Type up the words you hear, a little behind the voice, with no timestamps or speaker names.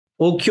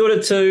Well, kia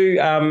ora to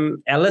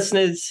our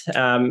listeners.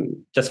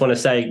 Just want to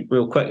say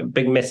real quick, a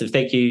big massive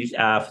thank you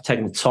for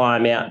taking the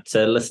time out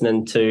to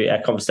listening to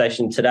our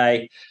conversation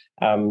today,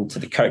 to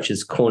the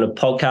Coach's Corner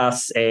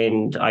podcast.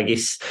 And I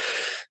guess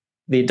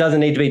there doesn't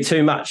need to be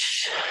too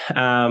much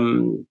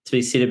to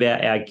be said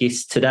about our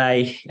guest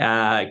today.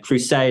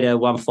 Crusader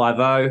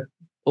 150,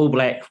 All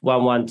Black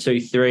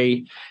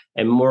 1123,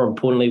 and more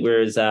importantly,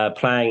 whereas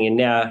playing and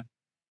now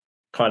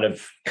kind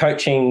of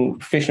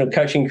professional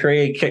coaching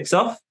career kicks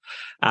off.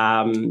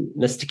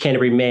 Mr.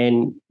 Canterbury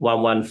Man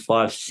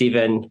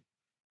 1157,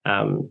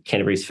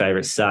 Canterbury's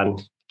favourite son,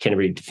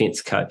 Canterbury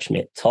defence coach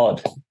Matt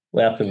Todd.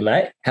 Welcome,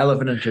 mate. Hell of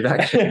an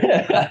introduction.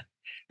 Got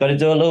to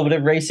do a little bit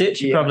of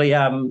research. Yeah. Probably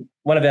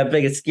one of our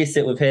biggest guests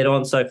that we've had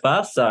on so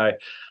far. So I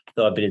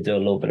thought I'd better do a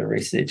little bit of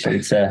research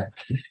into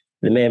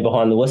the man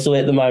behind the whistle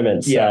at the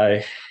moment.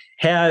 Yeah.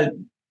 So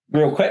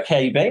real quick, how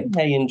you been?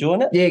 How you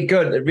enjoying it? Yeah,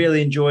 good.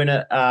 Really enjoying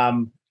it.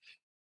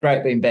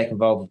 Great being back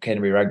involved with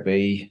Canterbury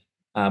Rugby.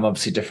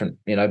 Obviously different,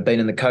 being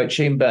in the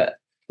coaching, but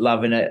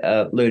loving it,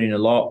 learning a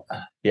lot.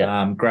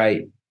 Yeah.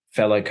 Great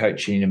fellow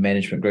coaching and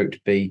management group to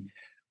be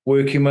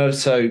working with.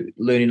 So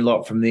learning a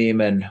lot from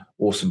them and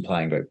awesome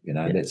playing group.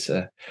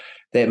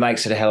 That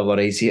makes it a hell of a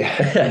lot easier.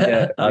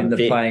 And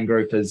the playing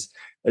group is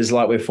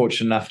like we're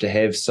fortunate enough to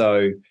have.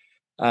 So,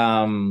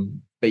 but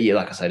yeah,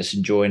 like I say, just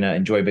enjoying it,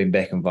 enjoy being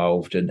back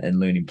involved and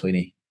learning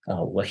plenty.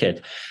 Oh,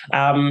 wicked.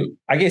 I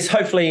guess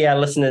hopefully our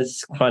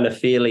listeners kind of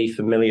fairly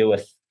familiar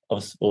with,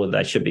 or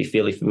they should be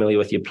fairly familiar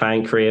with your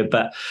playing career,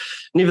 but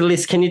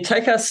nevertheless, can you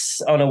take us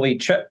on a wee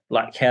trip?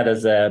 Like, how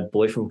does a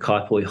boy from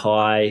Kaipoi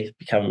High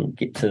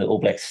get to the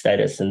All Black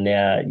status, and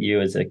now you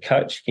as a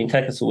coach? Can you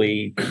take us a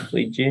wee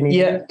journey?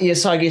 Yeah.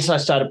 So I guess I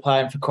started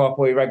playing for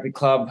Kaipoi Rugby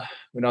Club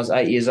when I was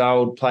 8 years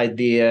old. Played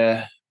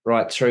there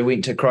right through.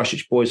 Went to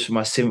Christchurch Boys for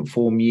my 7th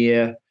form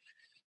year,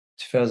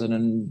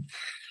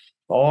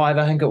 2005,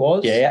 I think it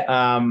was. Yeah.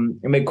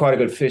 And made quite a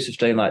good first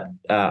 15. Like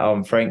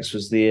Owen Franks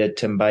was there,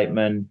 Tim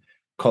Bateman,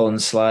 Colin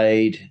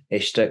Slade,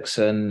 Ash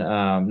Dixon,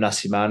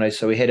 Nasi Manu.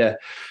 So we had a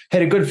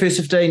good first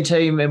 15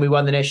 team, and we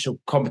won the national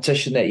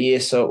competition that year.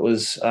 So it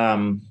was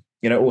awesome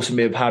to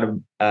be a part of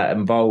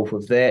involved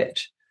with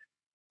that.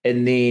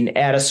 And then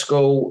out of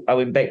school, I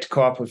went back to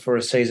Kaipoi for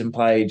a season,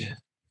 played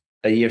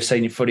a year of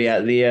senior footy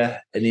out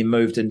there, and then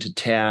moved into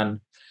town,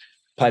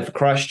 played for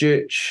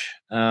Christchurch.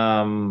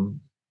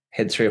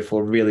 Had 3 or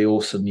 4 really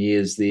awesome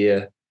years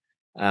there.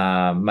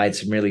 Made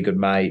some really good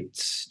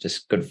mates,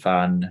 just good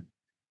fun.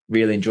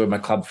 Really enjoyed my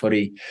club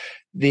footy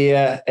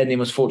there, and then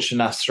was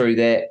fortunate enough through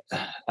that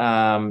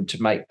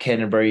to make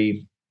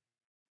Canterbury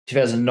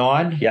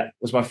 2009. Yeah,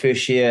 was my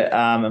first year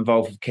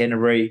involved with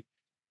Canterbury,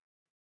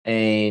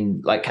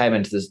 and came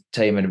into this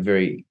team at a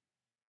very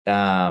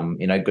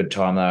good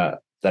time.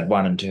 They'd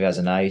won in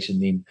 2008,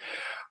 and then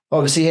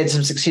obviously had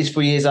some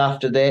successful years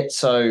after that.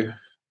 So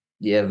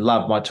yeah,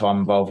 loved my time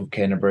involved with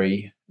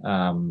Canterbury.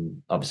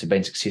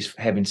 Obviously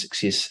having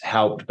success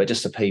helped, but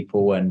just the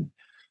people and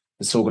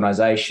this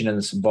organisation and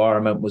this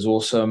environment was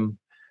awesome.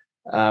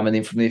 And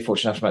then from there,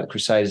 fortunate enough to make the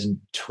Crusaders in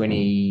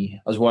I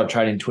was wide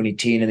training in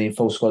 2010, and then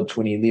full squad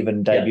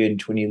 2011, debuted in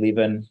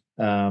 2011.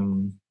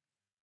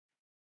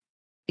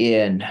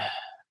 And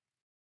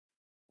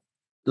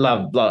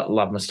love my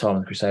time with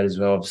the Crusaders as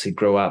well. Obviously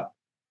grew up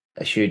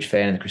a huge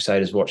fan of the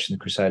Crusaders, watching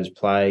the Crusaders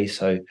play.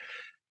 So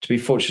to be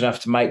fortunate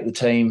enough to make the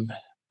team,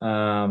 it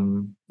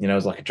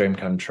was like a dream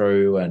come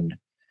true. And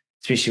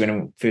especially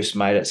when I first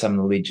made it, some of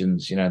the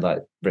legends, like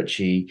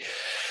Riki,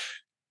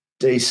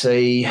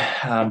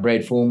 DC,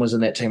 Brad Form was in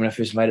that team when I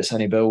first made it.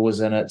 Sonny Bill was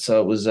in it. So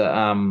it was, it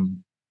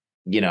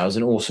was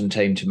an awesome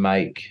team to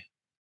make.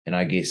 And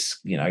I guess,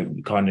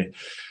 kind of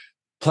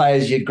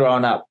players you'd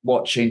grown up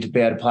watching, to be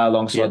able to play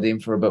alongside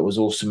them for a bit was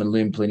awesome, and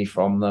learn plenty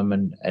from them,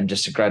 and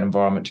just a great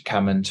environment to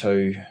come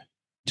into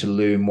to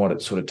learn what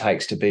it sort of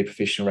takes to be a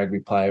professional rugby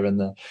player, and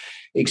the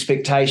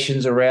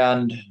expectations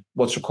around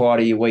what's required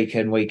of you week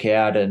in, week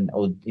out,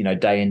 or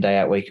day in, day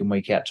out, week in,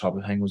 week out type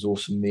of thing was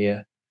awesome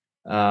there.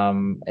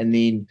 And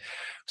then I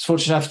was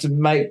fortunate enough to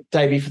make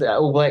debut for the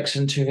All Blacks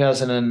in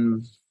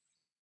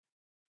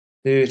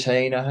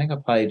 2013. I think I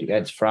played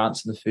against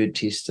France in the third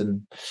test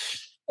and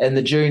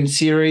the June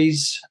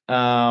series.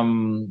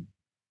 And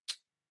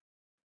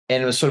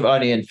it was sort of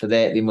only in for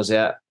that, then was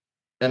out.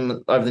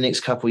 And over the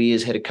next couple of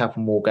years, had a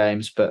couple more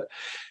games, but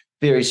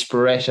very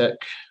sporadic.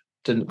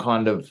 Didn't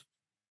kind of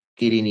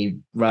get any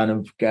run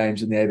of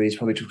games in the ABs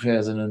probably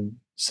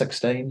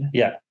 2016.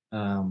 Yeah.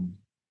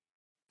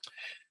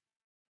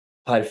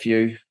 Played a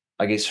few,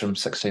 I guess, from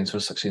 16,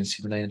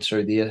 17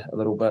 through there a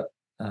little bit.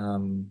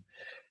 And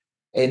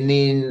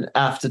then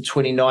after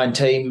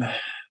 2019,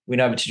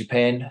 went over to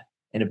Japan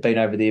and have been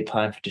over there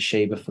playing for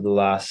Toshiba for the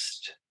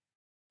last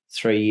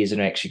 3 years,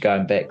 and actually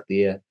going back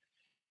there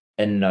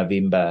in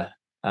November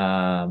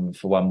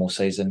for one more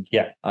season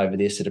over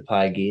there, so to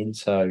play again.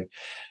 So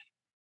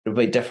it'll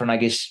be different, I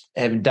guess,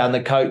 having done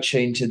the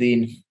coaching to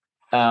then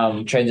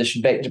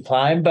transition back to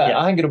playing. But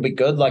I think it'll be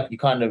good. You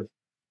kind of,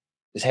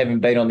 just having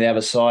been on the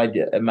other side,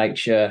 it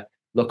makes you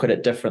look at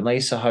it differently.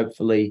 So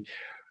hopefully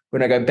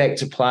when I go back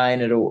to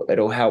playing,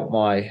 it'll help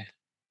my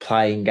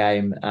playing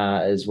game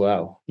as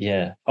well.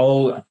 Yeah.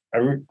 Oh,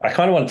 I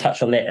kind of want to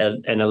touch on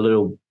that in a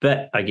little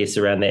bit, I guess,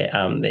 around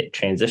that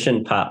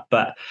transition part.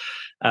 But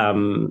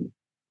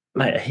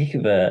mate, a heck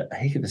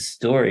of a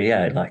story,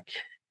 yeah. Like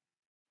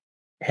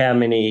how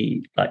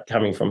many, like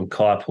coming from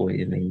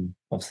Kaipoi, I mean,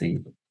 obviously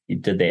you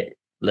did that,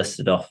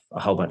 listed off a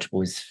whole bunch of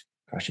boys,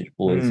 Christchurch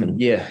boys,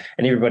 and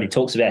everybody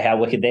talks about how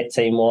wicked that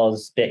team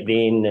was back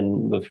then,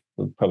 and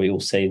we've probably all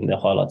seen the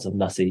highlights of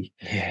Nussie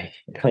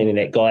cleaning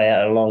that guy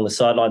out along the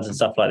sidelines and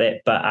stuff like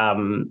that. But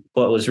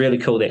what was really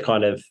cool, that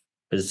kind of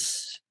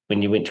is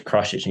when you went to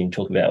Christchurch and you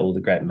talk about all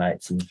the great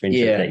mates and the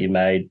friendship that you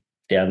made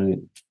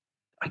down,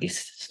 I guess,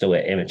 still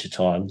at amateur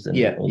times and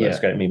all those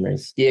great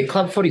memories. Yeah,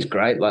 club footy's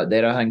great like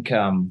that. I think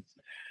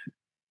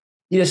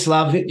you just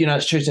love it. You know,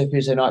 it's Tuesday,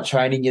 Thursday night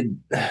training.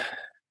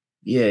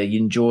 You're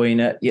enjoying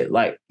it. Yeah,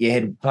 like you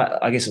had,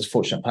 I guess it's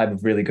fortunate, played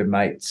with really good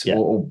mates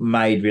or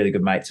made really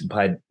good mates and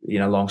played, you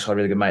know, alongside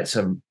really good mates.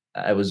 So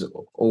it was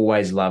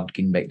always loved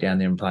getting back down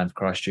there and playing for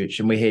Christchurch.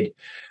 And we had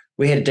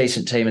a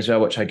decent team as well,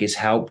 which I guess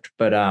helped.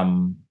 But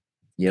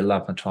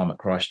loved my time at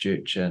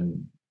Christchurch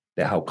and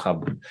that whole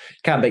club.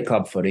 Can't beat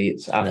club footy.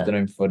 It's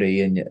afternoon footy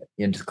and you're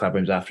into the club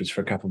rooms afterwards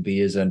for a couple of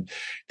beers, and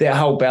that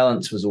whole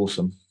balance was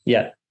awesome.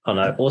 Yeah, I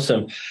know,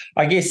 awesome.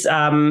 I guess,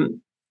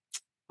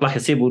 like I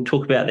said, we'll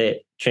talk about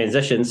that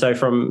transition. So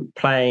from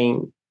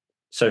playing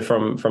now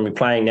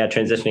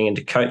transitioning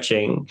into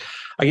coaching,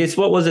 I guess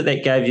what was it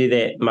that gave you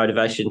that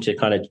motivation to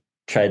kind of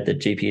trade the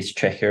GPS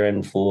tracker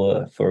in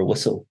for a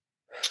whistle?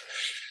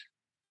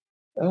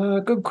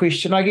 Good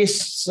question. I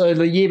guess so.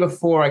 The year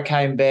before I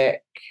came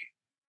back,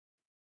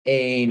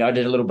 and I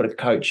did a little bit of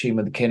coaching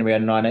with the Canterbury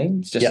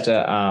under-19s, just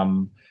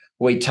a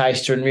wee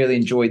taster, and really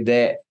enjoyed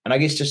that. And I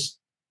guess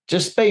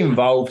just be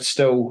involved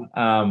still.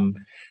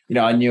 You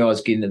know, I knew I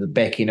was getting to the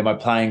back end of my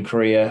playing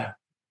career,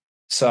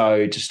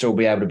 so to still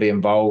be able to be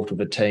involved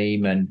with a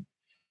team and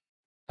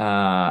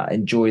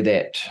enjoy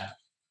that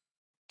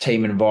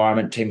team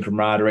environment, team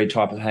camaraderie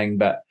type of thing,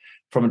 but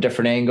from a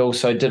different angle.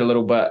 So I did a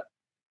little bit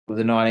with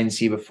the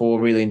 19s year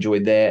before, really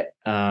enjoyed that.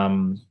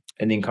 And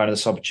then kind of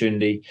this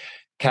opportunity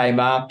came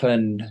up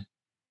and,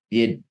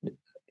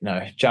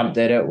 jumped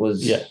at it.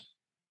 Was,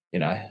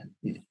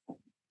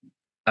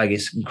 I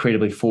guess,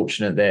 incredibly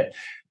fortunate that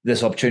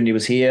this opportunity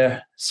was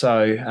here.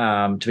 So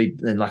to be,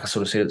 and like I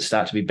sort of said at the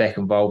start, to be back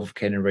involved with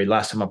Canterbury.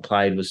 Last time I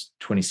played was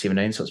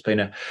 2017, so it's been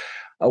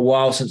a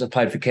while since I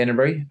played for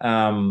Canterbury.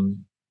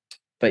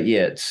 But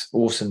yeah, it's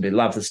awesome. To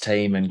love this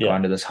team and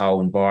kind of this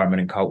whole environment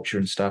and culture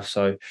and stuff.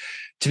 So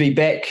to be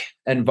back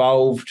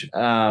involved,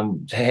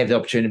 to have the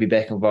opportunity to be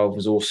back involved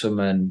was awesome.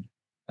 And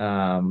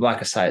like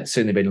I say, it's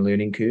certainly been a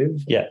learning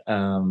curve. Yeah.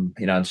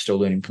 I'm still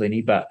learning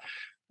plenty, but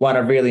one I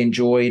really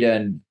enjoyed,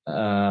 and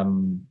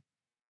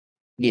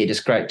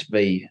just great to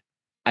be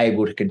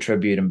able to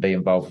contribute and be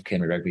involved with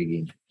Canterbury Rugby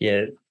again.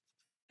 Yeah,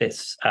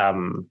 it's I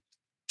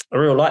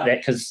really like that,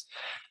 because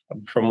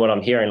from what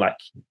I'm hearing, like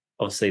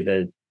obviously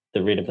the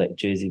red and black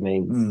jersey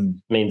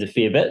means a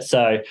fair bit.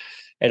 So,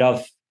 and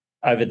I've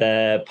over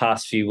the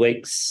past few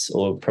weeks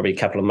or probably a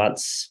couple of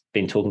months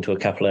been talking to a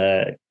couple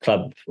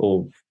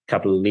of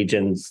couple of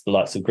legends, the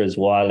likes of Grizz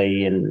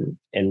Wiley and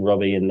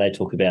Robbie, and they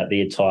talk about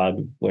their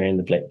time wearing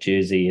the black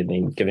jersey and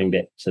then giving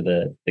back to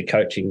the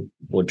coaching,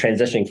 or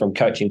transitioning from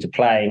coaching to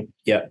playing.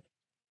 Yeah.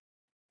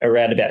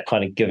 Around about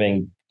kind of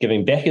giving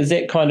back. Is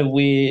that kind of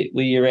where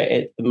you're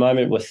at the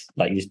moment with,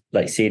 like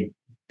you said,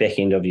 back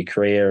end of your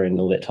career and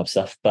all that type of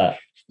stuff? But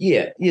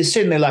yeah,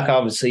 certainly. Like I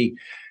obviously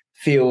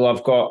feel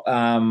I've got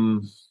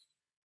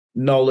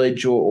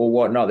knowledge or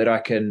whatnot that I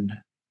can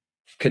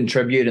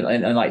contribute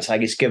and like say, I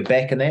guess, give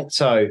back in that.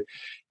 So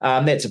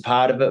that's a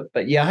part of it.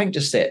 But yeah, I think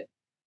just that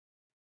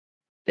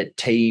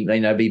team,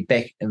 be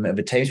back in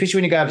the team, especially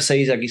when you go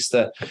overseas. I guess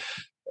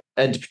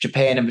into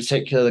Japan in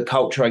particular, the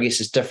culture, I guess,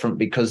 is different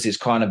because there's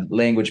kind of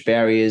language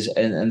barriers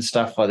and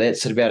stuff like that.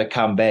 So to be able to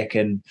come back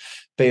and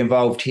be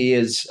involved here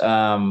is,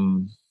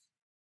 to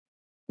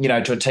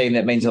a team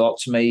that means a lot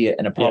to me,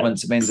 in a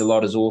province that means a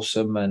lot, is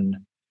awesome. And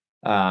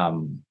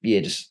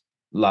just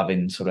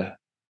loving sort of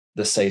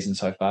this season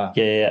so far.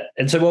 Yeah.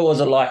 And so what was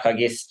it like, I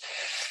guess,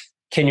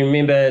 can you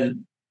remember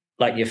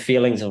like your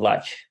feelings of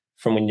like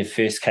from when you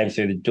first came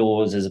through the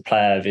doors as a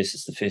player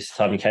versus the first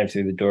time you came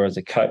through the door as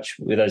a coach?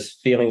 Were those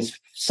feelings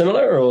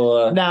similar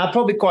or? Nah,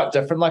 probably quite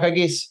different. Like I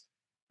guess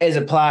as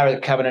a player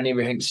coming in,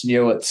 everything's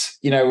new. It's,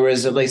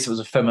 whereas at least it was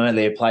a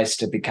familiar place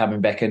to be coming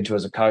back into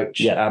as a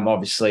coach. Yeah.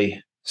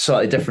 Obviously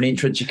slightly different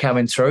entrance you're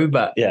coming through,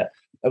 but it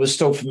was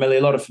still familiar,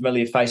 a lot of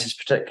familiar faces,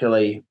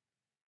 particularly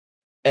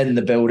in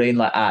the building,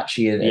 like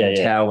Archie and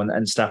Tao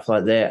and stuff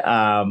like that,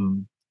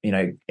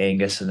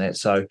 Angus and that.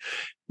 So a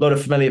lot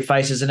of familiar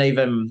faces, and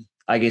even,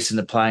 I guess, in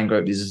the playing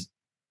group,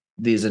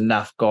 there's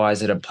enough guys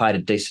that have played a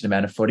decent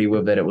amount of footy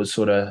with that it was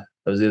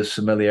this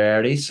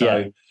familiarity.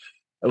 So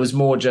it was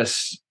more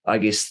just, I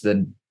guess,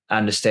 the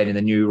understanding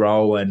the new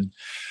role and,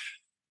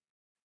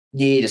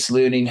 just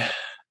learning.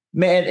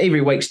 Man,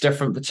 every week's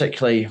different,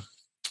 particularly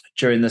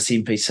during this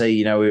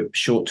NPC,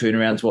 short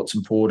turnarounds, what's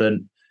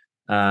important.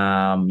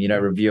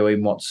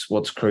 reviewing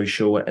what's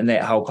crucial, and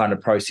that whole kind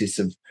of process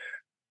of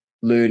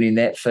learning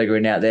that,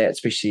 figuring out that,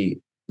 especially,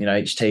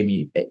 each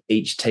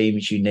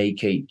team's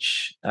unique,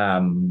 each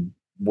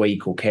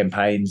week or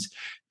campaign's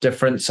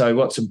different. So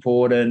what's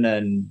important,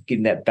 and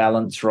getting that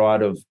balance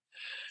right of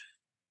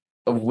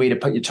where to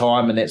put your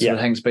time and that sort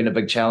of thing's been a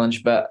big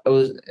challenge. But it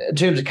was, in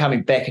terms of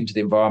coming back into the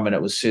environment,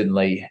 it was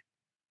certainly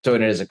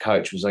doing it as a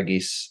coach was, I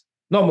guess,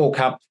 not more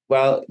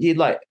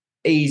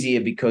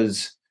easier,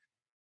 because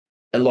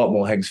a lot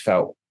more things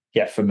felt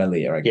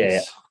familiar, I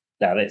guess.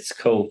 No, that's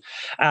cool.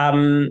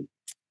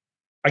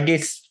 I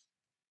guess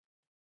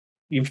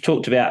you've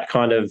talked about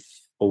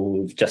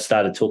we've just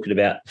started talking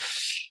about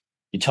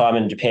your time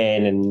in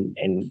Japan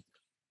and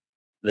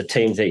the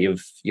teams that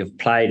you've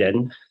played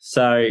in.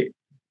 So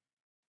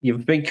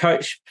you've been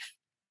coached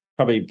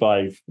probably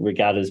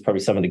regarded as probably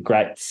some of the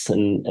greats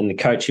in the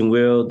coaching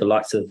world, the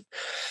likes of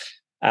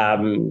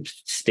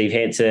Steve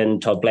Hansen,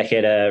 Todd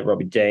Blackadder,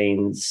 Robbie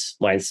Deans,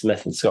 Wayne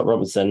Smith and Scott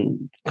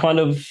Robinson.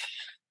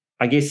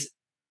 I guess,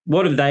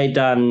 what have they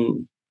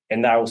done?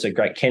 And they're also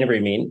great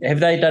Canterbury men. Have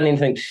they done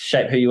anything to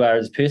shape who you are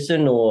as a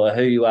person or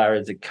who you are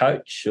as a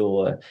coach,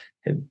 or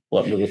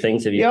what little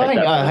things have you picked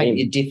up? I think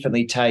you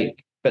definitely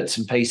take bits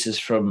and pieces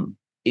from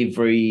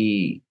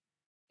every,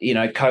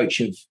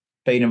 coach you've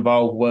been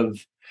involved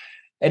with.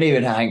 And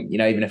even I think,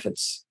 even if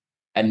it's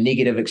a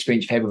negative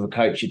experience you've had with a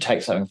coach, you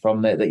take something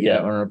from that you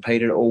don't want to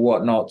repeat it or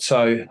whatnot.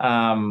 So,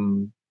 obviously,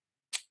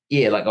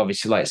 like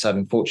I said,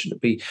 I'm fortunate to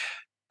be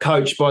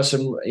coached by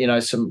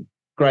some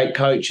great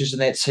coaches,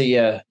 and that's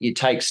how you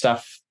take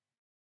stuff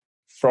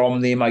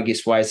from them, I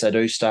guess, ways they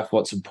do stuff,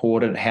 what's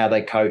important, how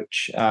they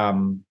coach,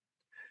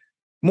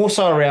 more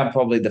so around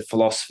probably the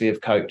philosophy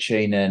of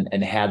coaching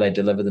and how they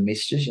deliver the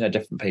messages.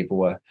 Different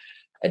people are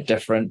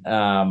different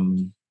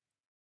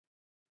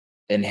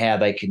in how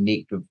they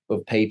connect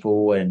with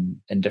people and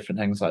different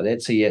things like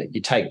that. So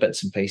you take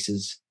bits and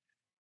pieces,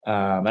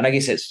 and I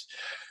guess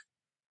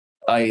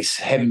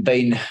having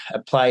been a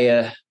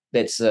player,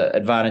 that's the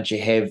advantage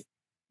you have.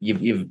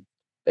 You've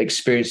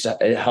experienced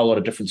a whole lot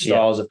of different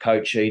styles of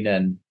coaching,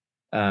 and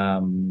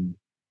been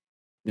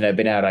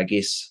able to, I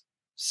guess,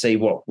 see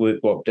what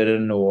worked, what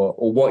didn't, or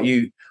what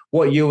you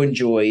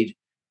enjoyed,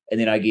 and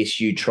then I guess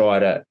you try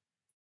to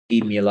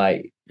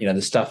emulate,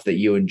 the stuff that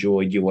you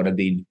enjoyed. You want to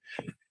then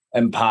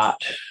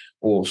impart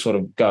or sort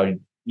of go and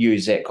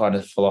use that kind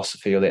of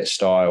philosophy or that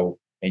style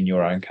in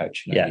your own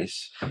coaching, I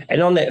guess.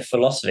 And on that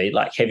philosophy,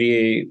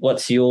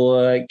 what's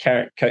your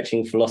current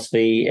coaching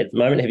philosophy at the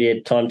moment? Have you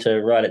had time to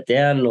write it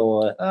down,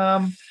 or?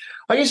 I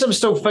guess I'm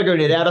still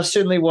figuring it out. I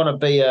certainly want to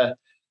be I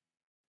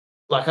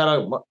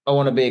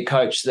want to be a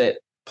coach that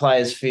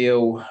players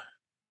feel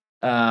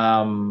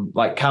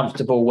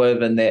comfortable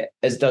with, and that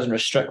it doesn't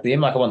restrict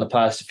them. I want the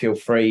players to feel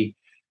free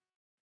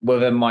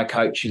within my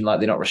coaching, they're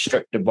not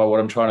restricted by what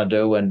I'm trying to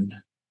do, and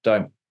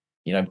don't,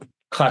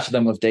 clutter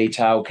them with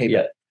detail, keep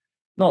it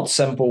not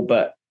simple,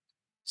 but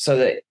so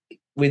that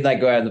when they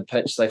go out on the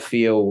pitch, they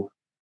feel,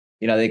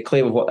 they're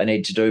clear with what they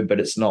need to do, but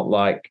it's not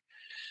like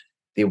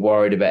they're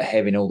worried about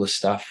having all this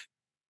stuff,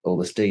 all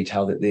this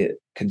detail that they're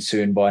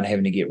concerned by and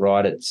having to get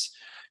right. It's,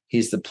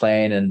 here's the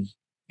plan and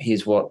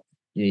here's what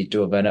you need to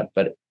do within it,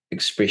 but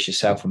express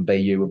yourself and be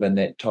you within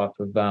that type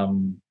of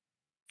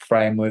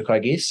framework, I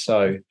guess.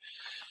 So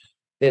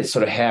that's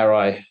sort of how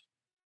I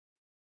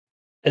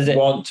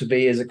want to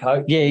be as a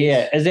coach.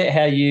 Yeah. Is that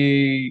how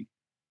you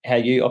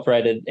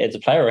operated as a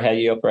player, or how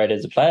you operate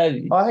as a player?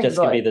 Just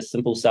give me the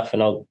simple stuff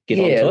and I'll get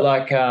on to it.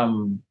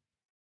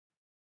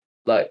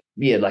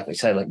 Like I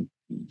say,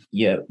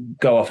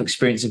 go off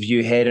experiences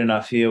you had, and I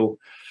feel,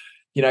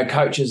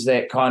 coaches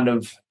that kind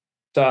of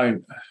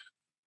don't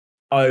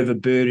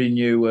overburden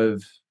you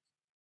with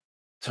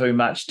too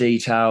much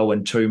detail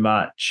and too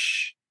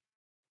much,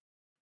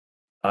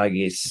 I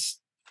guess,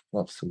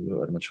 what's the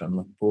word I'm trying to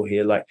look for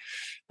here?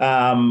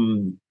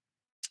 Don't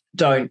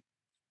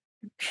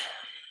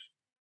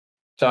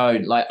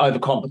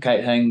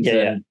overcomplicate things,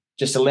 and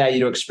just allow you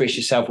to express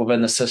yourself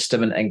within the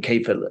system and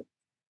keep it.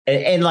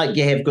 And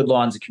you have good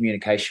lines of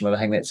communication with. I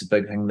think that's a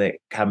big thing that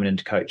coming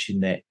into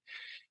coaching, that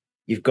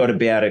you've got to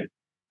be able to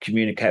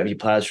communicate with your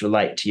players,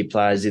 relate to your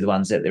players. They're the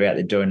ones that they're out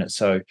there doing it.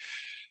 So,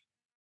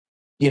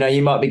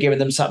 you might be giving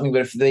them something,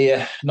 but if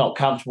they're not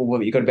comfortable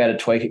with it, you've got to be able to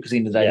tweak it, because at the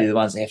end of the day, they're the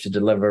ones that have to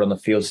deliver it on the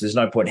field. So there's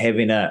no point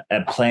having a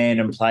plan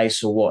in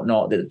place or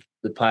whatnot that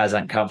the players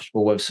aren't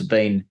comfortable with. So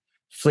being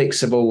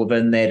flexible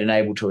within that and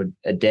able to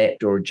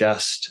adapt or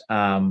adjust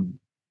to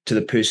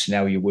the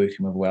personnel you're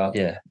working with.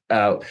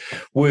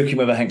 Working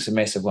with, I think, is a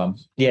massive one.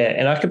 Yeah,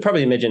 and I could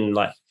probably imagine,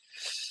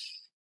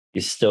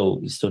 you're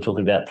still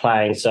talking about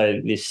playing,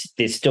 so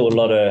there's still a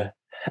lot of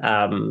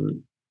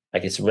I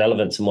guess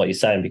relevance in what you're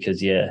saying,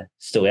 because you're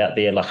still out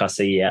there. I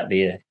see you out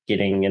there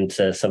getting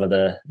into some of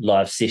the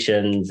live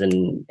sessions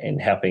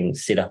and helping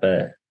set up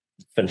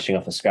finishing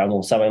off a scrum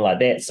or something like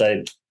that.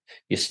 So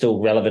you're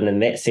still relevant in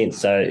that sense.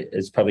 So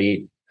it's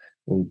probably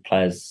when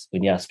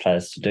you ask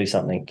players to do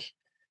something,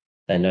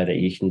 they know that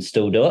you can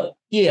still do it.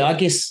 Yeah, I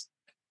guess,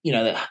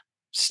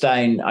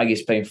 staying, I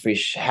guess, being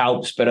fresh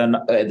helps, but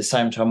at the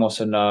same time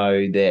also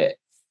know that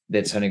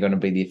that's only going to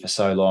be there for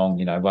so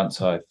long,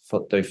 once I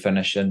do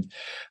finish and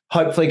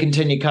hopefully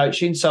continue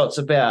coaching. So it's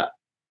about,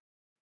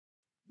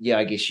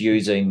 I guess,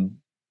 using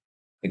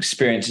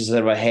experiences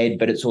that I've had,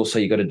 but it's also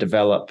you got to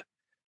develop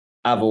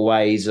other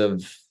ways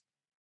of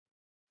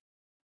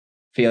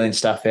feeling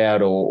stuff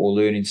out or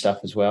learning stuff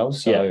as well.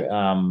 So,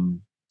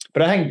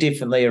 but I think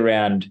definitely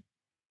around,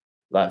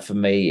 like for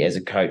me as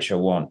a coach, I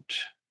want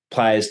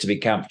players to be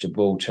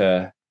comfortable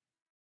to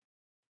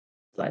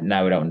like,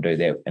 no, we don't want to do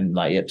that. And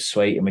like, yep,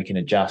 sweet. And we can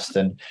adjust.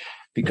 And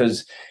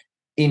because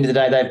end of the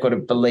day, they've got to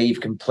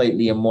believe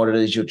completely in what it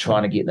is you're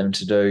trying to get them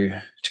to do,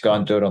 to go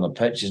and do it on the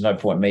pitch. There's no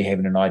point in me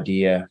having an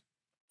idea,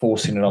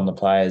 forcing it on the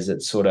players.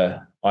 It's sort of,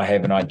 I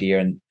have an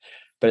idea,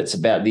 but it's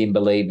about them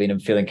believing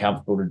and feeling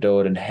comfortable to do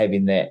it and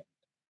having that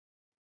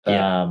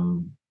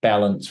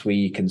balance where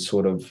you can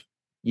sort of,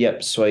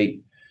 yep,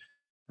 sweet,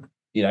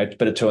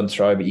 bit of to and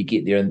throw, but you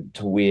get there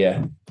to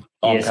where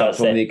I'm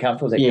comfortable and they're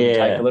comfortable. That can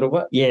take a little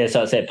bit. Yeah,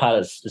 so it's that part.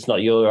 It's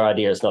not your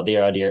idea. It's not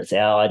their idea. It's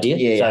our idea.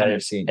 Yeah, so,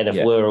 100%. And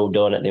if we're all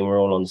doing it, then we're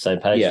all on the same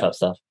page type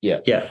stuff.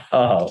 Yeah.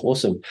 Oh,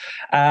 awesome.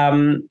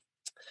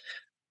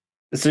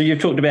 So you've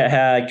talked about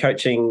how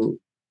coaching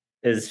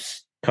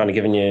is kind of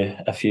giving you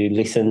a few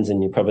lessons,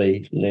 and you're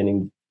probably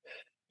learning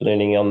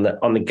on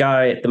the go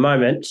at the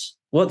moment.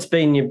 What's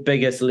been your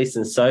biggest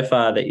lesson so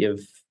far that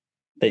you've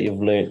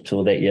learnt,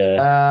 or that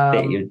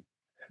you're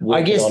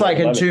I guess like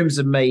in terms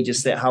of me,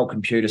 just that whole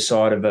computer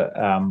side of it,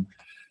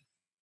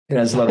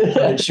 there's a lot of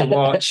footage you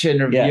watch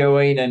and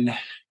reviewing and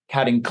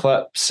cutting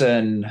clips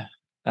and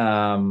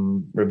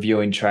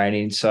reviewing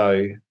training.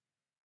 So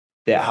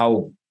that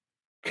whole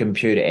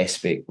computer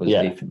aspect was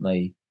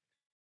definitely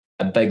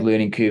a big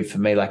learning curve for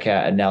me. Like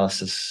our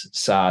analysis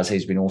SARS,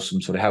 he's been awesome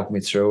sort of helping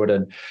me through it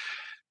and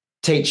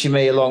teaching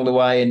me along the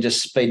way and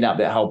just speeding up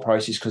that whole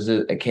process, because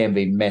it can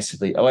be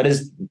it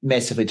is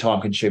massively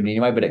time consuming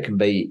anyway, but it can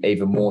be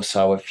even more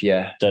so if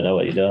you don't know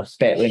what you're doing.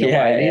 Battling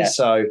away there.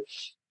 So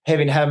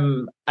having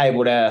him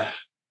able to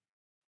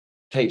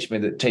teach me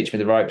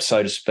the ropes,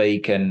 so to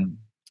speak, and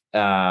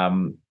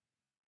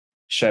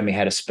show me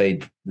how to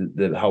speed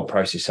the whole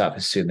process up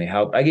has certainly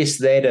helped. I guess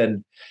that,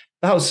 and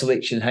the whole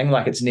selection thing,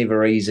 like it's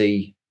never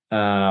easy,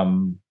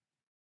 telling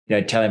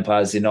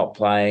players they're not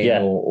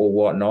playing or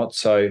whatnot.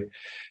 So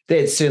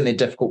that's certainly a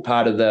difficult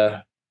part of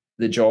the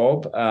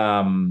job.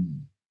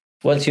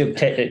 What's your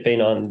tactic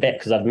been on that?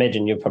 Because I'd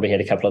imagine you've probably had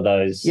a couple of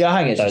those. Yeah, I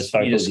think it's those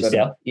phone calls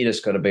yourself. You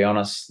just got to be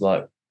honest.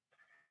 Like,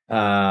 they're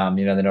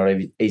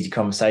not easy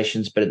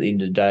conversations, but at the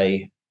end of the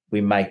day,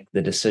 we make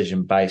the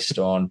decision based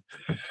on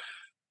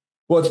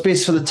what's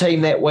best for the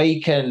team that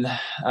week, and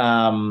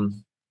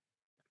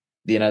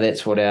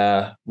that's what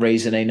our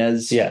reasoning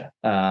is. Yeah.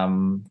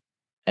 And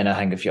I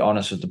think if you're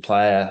honest with the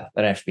player,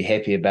 they don't have to be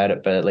happy about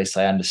it, but at least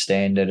they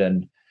understand it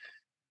and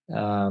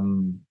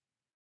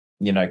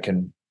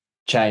can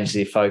change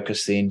their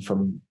focus then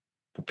from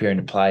preparing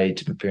to play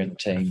to preparing the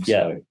team.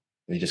 Yeah. So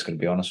you just got to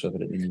be honest with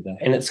it at the end of the day.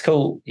 And it's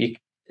cool.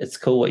 It's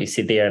cool what you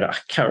said there, and I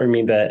can't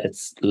remember.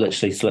 It's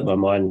literally slipped my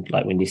mind,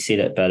 like when you said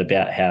it, but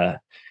about how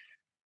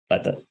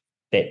like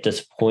that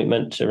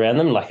disappointment around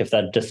them. Like if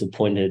they're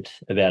disappointed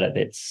about it,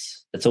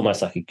 it's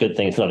almost like a good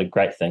thing. It's not a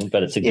great thing,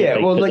 but it's a good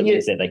thing because it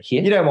means that they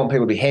care. You don't want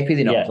people to be happy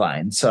they're not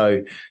playing.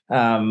 So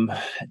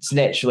it's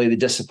naturally they're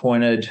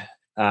disappointed.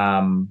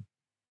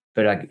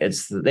 But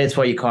that's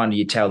why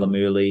you tell them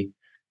early,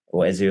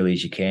 or as early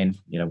as you can,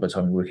 by the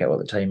time you work out what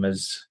the team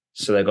is.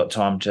 So they've got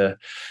time to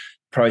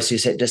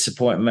process that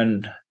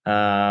disappointment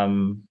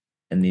and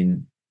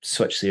then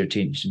switch their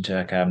attention to,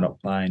 okay, I'm not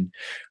playing.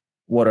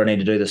 What do I need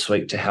to do this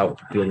week to help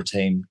prepare the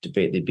team to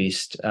be at their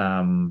best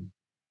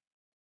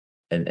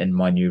in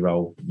my new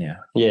role now?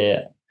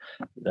 Yeah.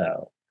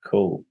 No,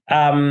 cool.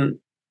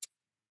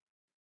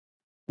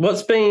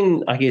 What's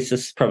been, I guess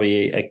this is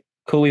probably a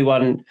cool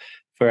one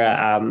for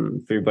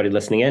everybody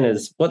listening in,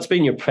 is what's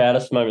been your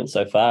proudest moment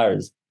so far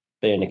as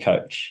being a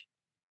coach?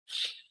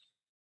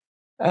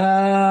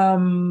 I've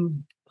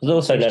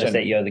also noticed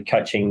that you're the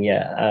coaching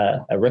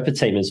a Rippa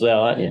team as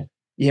well, aren't you?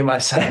 Yeah,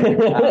 myself.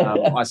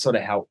 I sort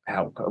of help.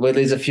 Well,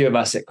 there's a few of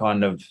us that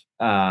kind of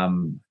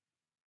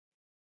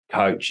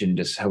coach, and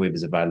just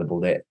whoever's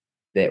available that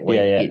week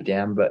get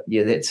down. But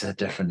yeah, that's a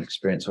different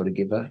experience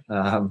altogether.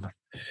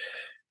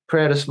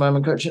 Proudest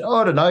moment coaching?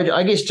 I don't know.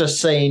 I guess just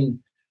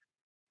seeing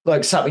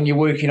like something you're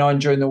working on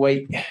during the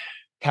week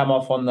come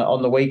off on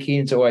the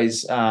weekends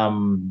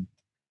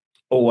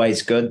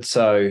always good.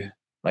 So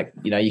like,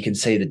 you can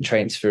see the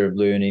transfer of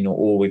learning,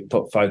 or we've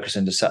put focus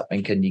into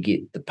something, and you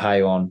get the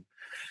pay on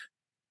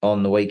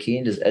the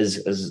weekend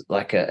is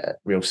like a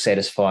real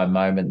satisfying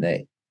moment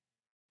that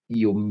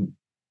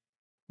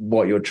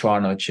what you're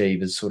trying to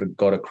achieve has sort of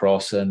got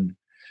across and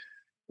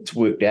it's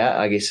worked out,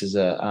 I guess, as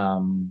a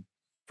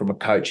from a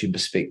coaching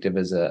perspective,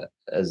 as a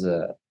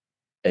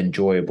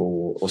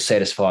enjoyable or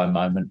satisfying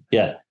moment.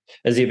 Yeah.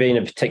 Has there been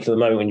a particular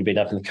moment when you've been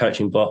up in the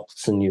coaching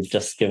box and you've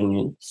just given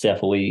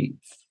yourself a wee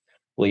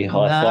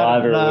high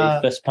five or a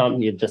wee fist pump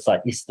and you're just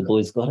like, yes, the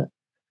boys got it?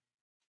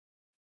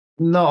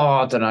 No,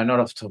 I don't know, not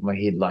off the top of my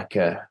head.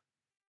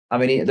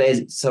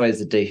 As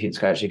the defense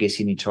coach, I guess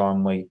any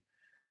time we,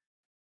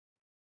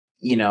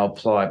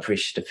 apply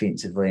pressure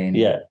defensively and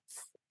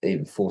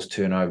even force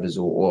turnovers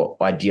or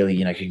ideally,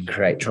 can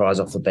create tries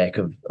off the back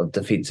of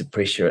defensive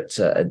pressure, it's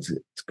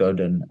good.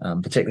 And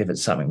particularly if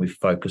it's something we've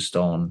focused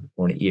on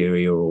or an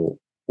area or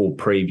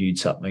previewed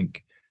something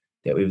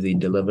that we've then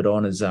delivered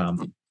on is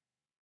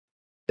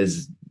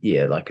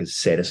like a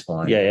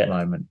satisfying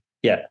moment.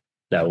 Yeah.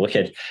 No,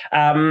 wicked.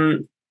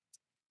 And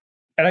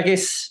I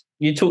guess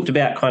you talked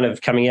about kind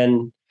of coming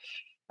in.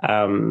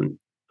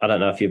 I don't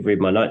know if you've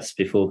read my notes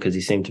before because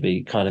you seem to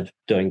be kind of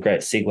doing great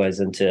segues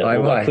into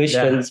all my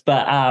questions. Yeah.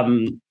 But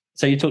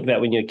so you talked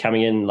about when you're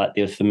coming in, like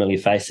there were familiar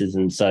faces,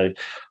 and so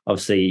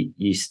obviously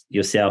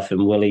yourself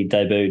and Willie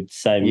debuted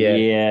same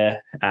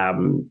year,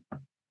 and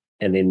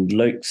then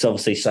Luke's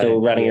obviously still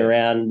running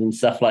around and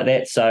stuff like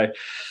that. So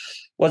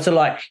what's it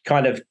like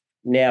kind of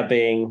now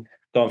being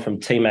gone from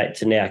teammate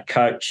to now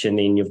coach, and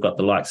then you've got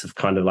the likes of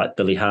kind of like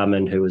Billy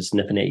Harmon who was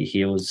nipping at your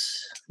heels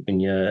when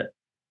you're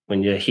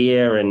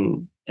here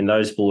and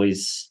those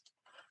boys,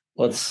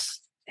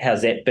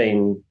 how's that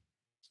been?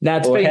 No,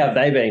 how have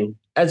they been?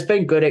 It's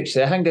been good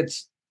actually. I think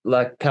it's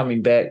like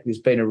coming back, there's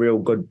been a real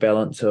good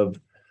balance of,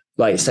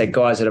 like say,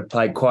 guys that have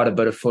played quite a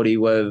bit of footy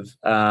with,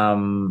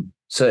 and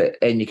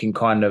you can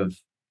kind of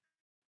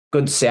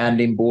good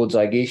sounding boards,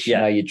 I guess.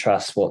 Yeah. You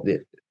trust what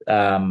the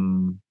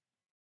kind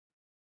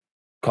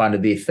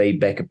of their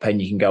feedback,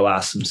 opinion. You can go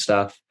ask them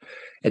stuff,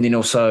 and then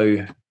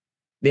also,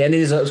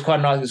 it was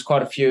quite nice. There's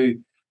quite a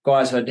few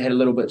guys who had a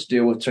little bit to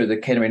deal with through the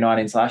Academy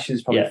 19s last year.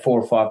 There's probably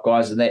 4 or 5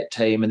 guys in that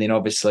team, and then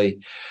obviously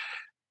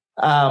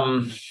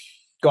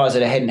guys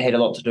that I hadn't had a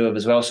lot to do with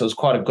as well. So it was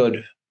quite a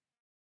good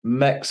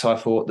mix, I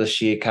thought,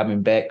 this year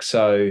coming back.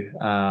 So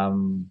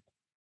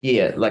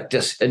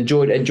just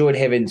enjoyed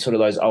having sort of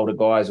those older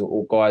guys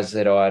or guys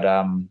that I'd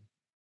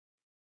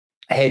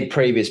had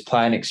previous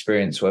playing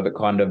experience with. It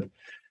kind of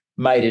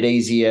made it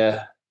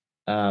easier,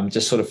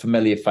 just sort of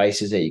familiar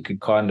faces that you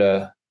could kind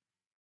of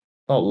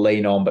not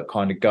lean on, but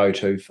kind of go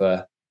to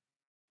for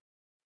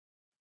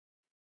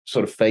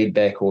sort of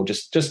feedback or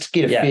just to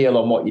get a feel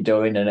on what you're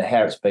doing and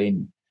how it's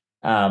been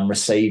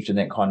received and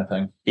that kind of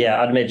thing.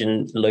 Yeah, I'd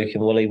imagine Luke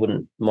and Willie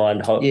wouldn't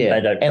mind. They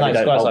don't, and like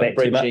don't guys hold like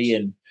back too much. Bridgie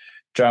and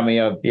Drummy,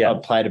 I've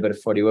played a bit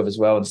of footy with as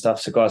well and stuff.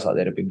 So guys like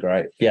that have been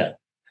great. Yeah,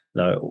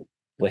 no,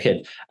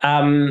 wicked.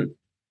 And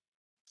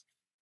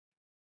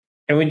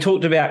we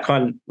talked about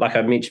kind of like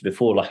I mentioned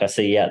before, like I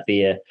see you out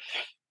there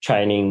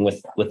training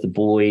with the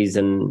boys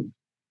and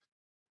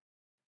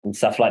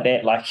stuff like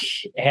that. Like,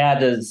 how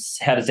do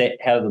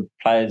the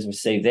players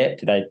receive that?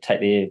 Do they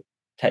take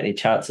their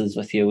chances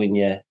with you when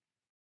you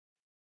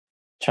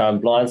try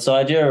and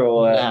blindside you,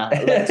 or? Nah,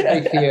 to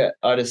be fair,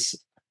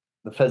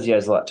 the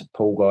physios like to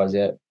pull guys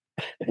out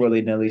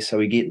willy nilly, so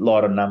we get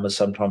light on numbers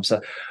sometimes.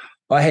 So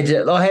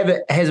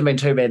it hasn't been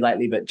too bad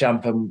lately, but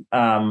jumping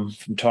from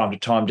time to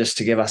time just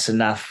to give us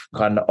enough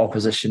kind of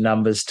opposition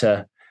numbers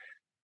to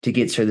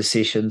get through the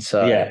session.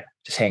 So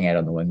just hang out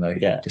on the wing though.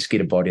 Yeah. Just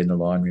get a body in the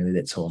line, really.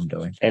 That's all I'm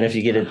doing. And if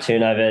you get a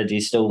turnover, do you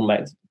still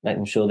make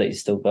them sure that you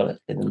still got it?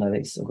 Let them know that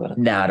you still got it.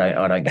 No,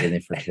 I don't get in there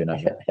for a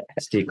turnover.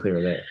 Steer clear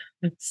of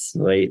that.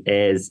 Sweet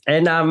as.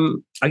 And I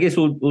guess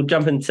we'll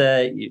jump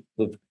into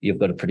you've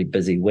got a pretty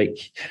busy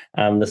week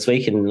this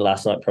week, and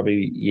last night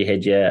probably you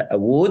had your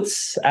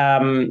awards.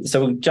 So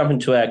we'll jump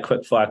into our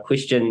quick fire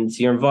questions.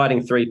 You're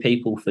inviting 3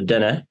 people for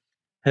dinner.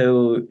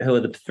 Who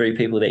are the 3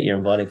 people that you're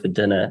inviting for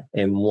dinner,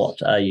 and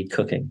what are you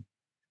cooking?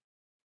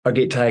 I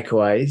get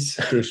takeaways,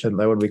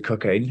 definitely, when we're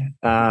cooking.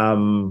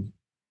 Tom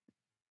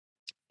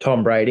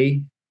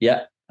Brady.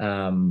 Yeah.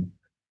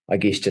 I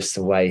guess just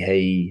the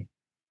way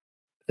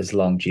his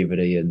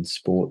longevity in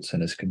sports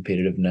and his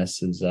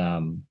competitiveness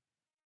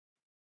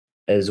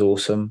is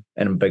awesome.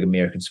 And I'm a big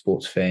American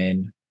sports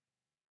fan.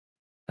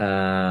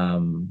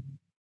 Probably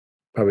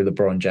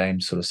LeBron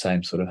James, sort of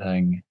same sort of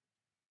thing.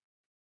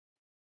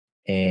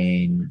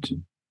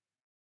 And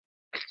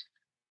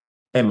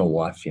my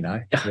wife,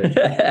 Yeah.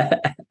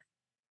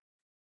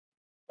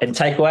 And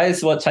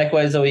takeaways? What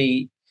takeaways are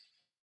we?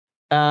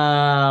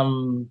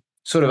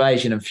 Sort of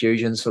Asian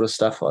infusion, sort of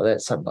stuff like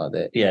that, something like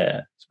that.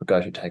 Yeah. It's my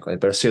go-to takeaway,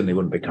 but I certainly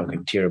wouldn't be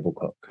cooking. Terrible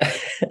cook.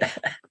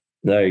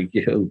 No,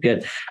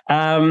 good.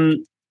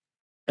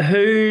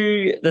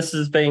 This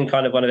has been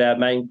kind of one of our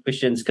main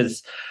questions,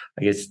 because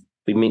I guess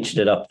we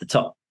mentioned it up the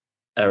top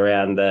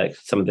around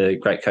some of the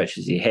great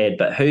coaches you had,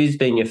 but who's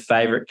been your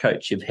favourite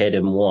coach you've had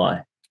and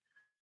why?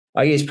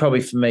 I guess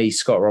probably for me,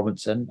 Scott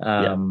Robinson.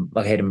 I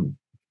had him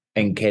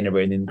in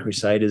Canterbury and then the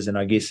Crusaders, and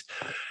I guess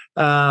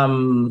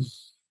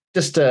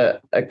just a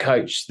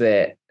coach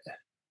that,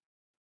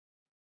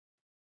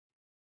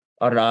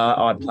 I don't know,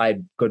 I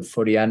played good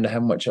footy under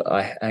him, which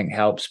I think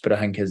helps, but I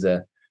think as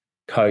a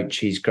coach,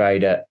 he's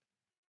great at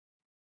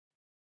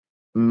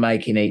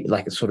making it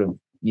like a sort of,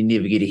 you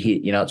never get a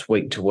hit, it's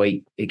week to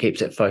week. He keeps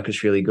that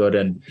focus really good,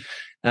 and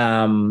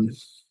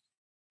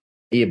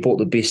he brought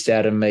the best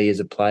out of me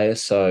as a player.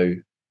 So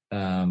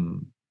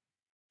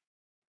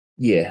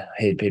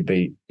he'd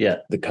be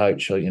the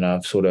coach.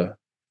 I've sort of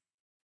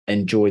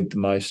enjoyed the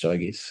most, I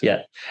guess.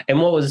 Yeah. And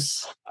what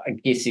was, I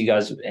guess you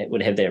guys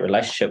would have that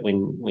relationship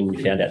when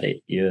you found out that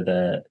you're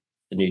the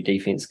new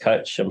defence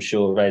coach. I'm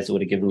sure Razor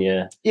would have given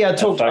you I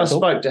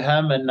spoke to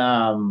him, and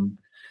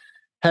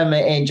him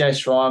and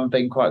Jace Ryan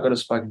been quite good. I've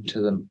spoken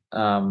to them,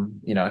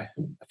 a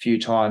few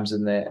times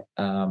in that,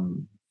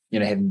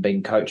 having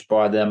been coached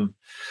by them,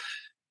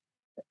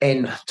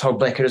 and Todd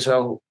Blackett as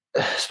well.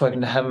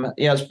 Spoken to him.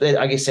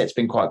 I guess that's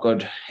been quite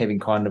good, having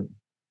kind of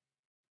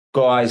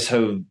guys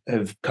who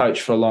have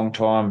coached for a long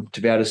time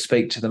to be able to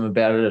speak to them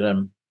about it.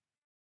 And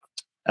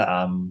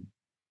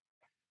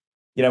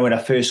when I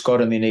first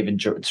got him, and even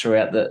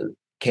throughout the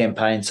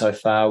campaign so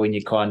far, when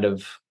you kind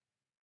of,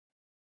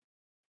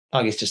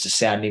 I guess, just a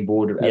sounding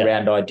board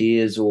around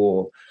ideas,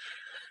 or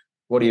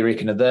what do you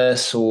reckon of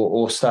this,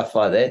 or stuff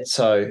like that.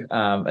 So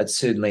it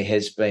certainly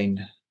has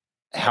been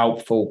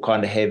helpful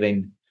kind of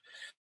having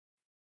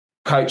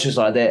coaches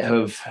like that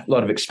who have a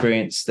lot of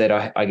experience that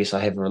I guess I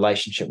have a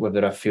relationship with,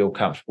 that I feel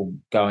comfortable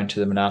going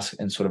to them and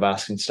asking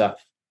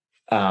stuff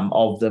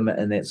of them,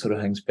 and that sort of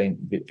thing's been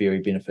very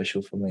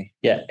beneficial for me.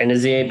 Yeah. And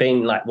has there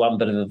been like one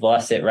bit of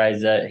advice that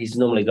Razor, he's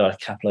normally got a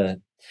couple of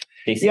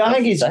decent. Yeah, I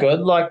think he's good.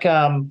 Like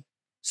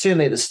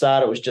certainly at the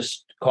start it was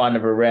just kind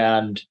of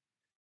around,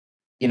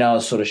 I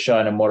was sort of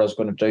showing him what I was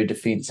going to do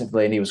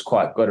defensively, and he was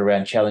quite good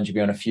around challenging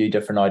me on a few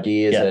different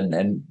ideas,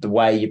 and the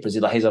way you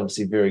present, like, he's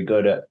obviously very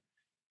good at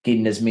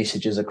getting his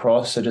messages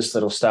across. So just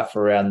little stuff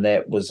around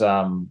that was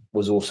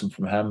awesome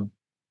from him.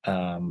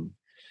 As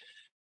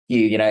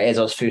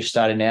I was first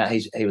starting out,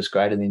 he was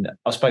great. And then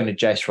I've spoken to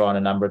Jace Ryan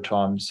a number of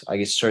times, I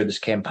guess, through this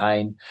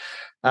campaign,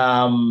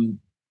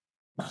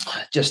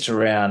 just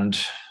around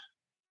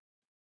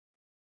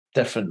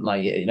different,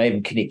 like,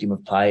 even connecting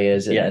with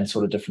players and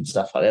sort of different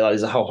stuff like that. Like,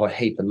 there's a whole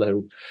heap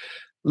of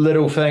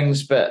little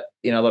things, but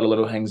a lot of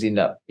little things end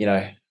up,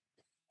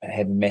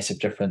 having massive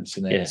difference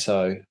in that. Yeah.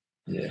 So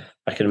yeah,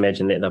 I can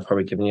imagine that they're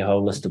probably giving you a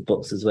whole list of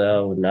books as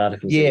well and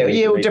articles.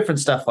 All different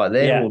stuff like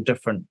that, all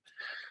different,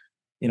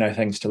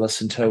 things to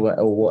listen to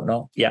or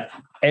whatnot. Yeah.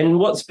 And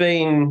what's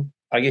been,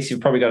 I guess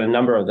you've probably got a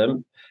number of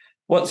them,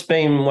 what's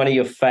been one of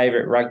your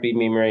favourite rugby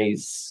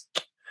memories,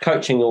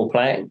 coaching or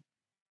playing?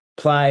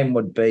 Playing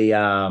would be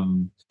the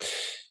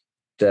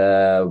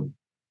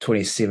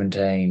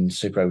 2017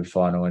 Super Rugby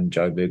final in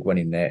Joburg,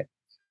 winning that.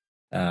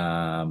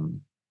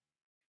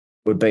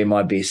 Would be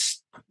my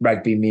best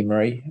rugby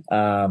memory.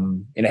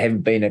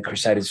 Having been a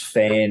Crusaders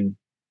fan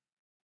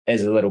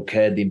as a little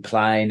kid, then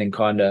playing, and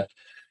kind of,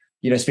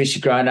 especially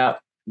growing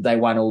up, they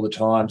won all the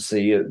time. So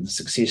the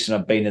success, and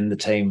I've been in the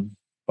team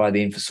by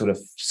then for sort of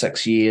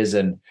 6 years,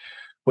 and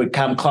we'd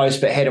come close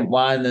but hadn't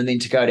won. And then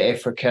to go to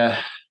Africa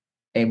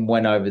and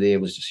win over there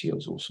was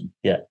awesome.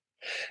 Yeah.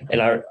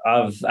 And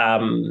I've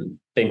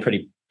been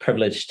pretty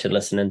privileged to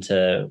listen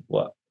into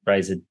what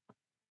Razor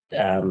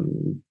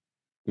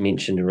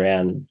mentioned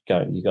around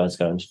you guys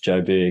going to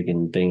Joburg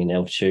and being in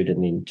altitude,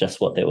 and then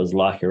just what that was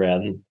like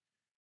around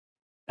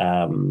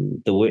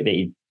the work that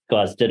you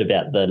guys did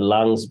about the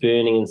lungs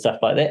burning and stuff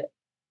like that.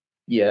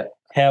 Yeah.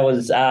 How were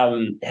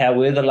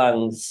the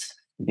lungs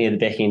near the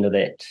back end of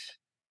that?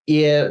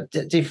 Yeah,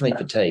 definitely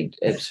fatigued.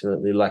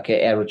 Absolutely. Like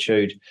at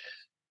altitude,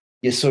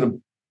 you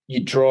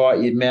dry,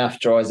 your mouth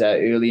dries out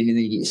early, and then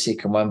you get your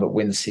second one. But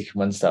when the second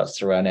one starts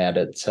to run out,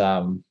 it's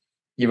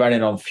you're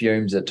running on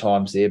fumes at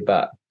times there.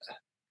 But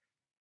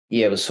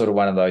yeah, it was sort of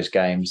one of those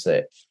games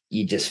that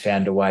you just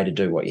found a way to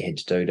do what you had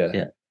to do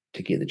to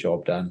get the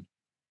job done.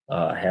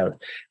 How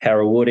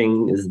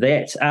rewarding is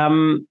that?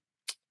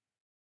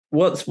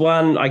 What's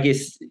one, I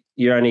guess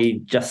you're only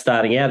just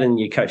starting out in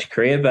your coaching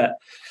career, but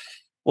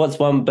what's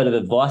one bit of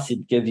advice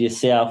you'd give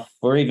yourself,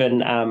 or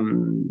even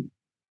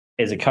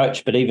as a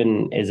coach, but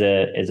even as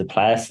a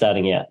player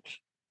starting out?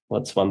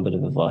 What's one bit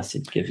of advice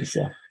you'd give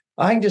yourself?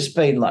 I think just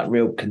being like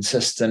real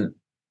consistent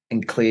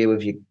and clear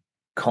with your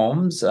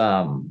comms.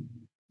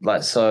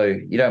 So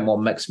you don't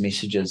want mixed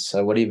messages.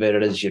 So whatever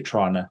it is you're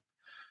trying to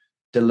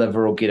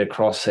deliver or get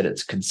across, that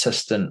it's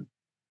consistent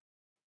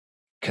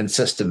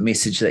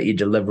message that you're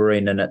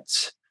delivering, and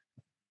it's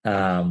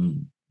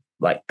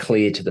like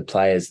clear to the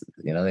players.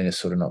 Then it's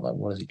sort of not like,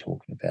 what is he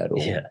talking about? Or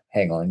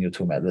hang on, you're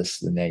talking about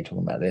this, and now you're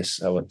talking about this.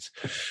 So it's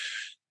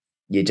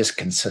just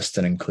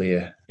consistent and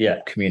clear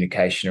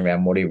communication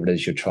around whatever it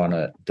is you're trying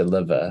to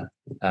deliver,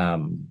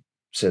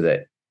 so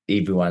that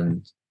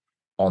everyone's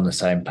on the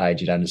same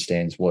page and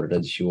understands what it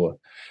is you're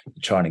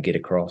trying to get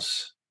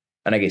across.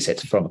 And I guess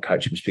that's from a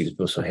coaching perspective,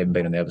 but also having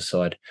been on the other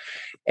side.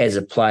 As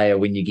a player,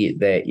 when you get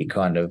that, you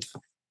kind of,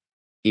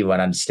 everyone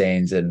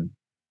understands and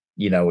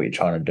you know what you're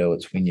trying to do.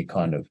 It's when you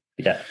kind of,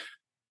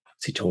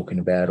 what's he talking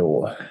about?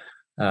 Or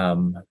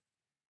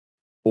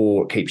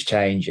it keeps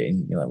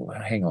changing. You're like,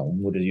 well, hang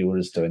on, what are you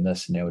just doing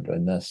this and now we're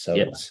doing this? So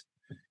it's,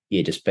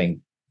 just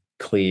being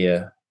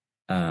clear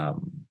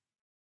and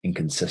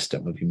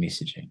consistent with your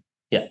messaging.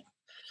 Yeah.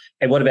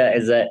 And what about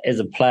as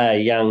a player,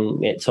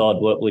 young Matt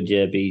Todd, what would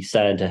you be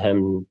saying to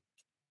him?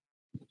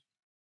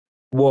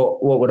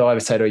 What would I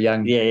say to a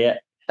young? Yeah.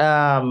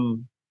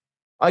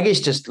 I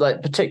guess just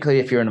like, particularly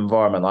if you're in an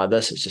environment like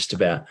this, it's just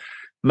about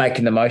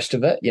making the most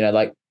of it.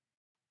 Like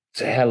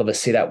it's a hell of a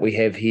setup we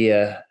have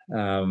here.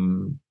 But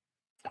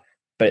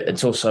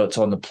it's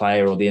on the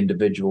player or the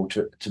individual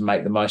to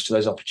make the most of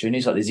those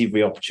opportunities. Like there's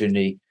every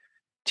opportunity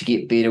to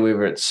get better,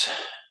 whether it's,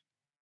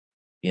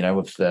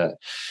 with the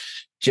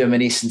gym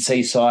and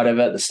S&C side of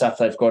it, the stuff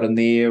they've got in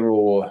there,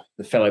 or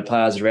the fellow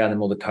players around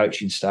them, or the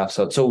coaching staff.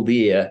 So it's all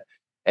there.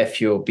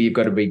 You've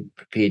got to be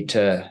prepared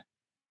to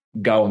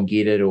go and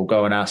get it, or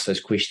go and ask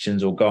those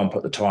questions, or go and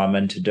put the time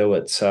in to do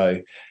it.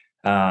 So,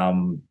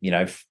 to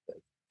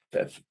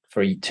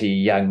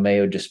young me,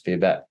 it would just be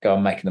about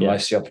going making the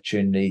most of the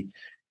opportunity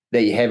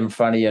that you have in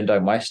front of you and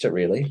don't waste it,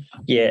 really.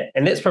 Yeah,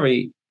 and that's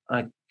probably,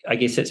 I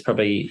guess I could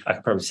probably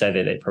say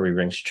that probably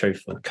rings true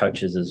for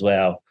coaches as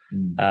well.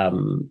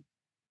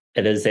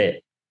 It is that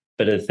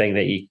bit of the thing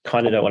that you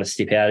kind of don't want to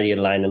step out of your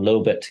lane a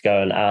little bit to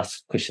go and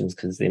ask questions,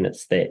 because then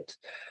it's that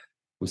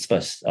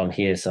I'm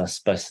here, so I'm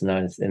supposed to know,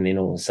 and then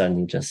all of a sudden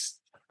you're just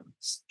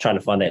trying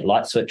to find that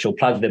light switch, or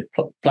plug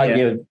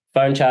your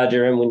phone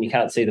charger in when you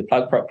can't see the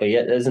plug properly,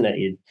 isn't it?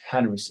 You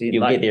 100%.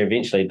 You'll get there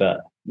eventually, but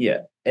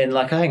and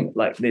I think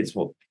that's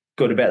what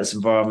good about this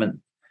environment.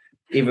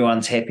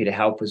 Everyone's happy to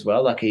help as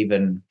well. Like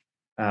even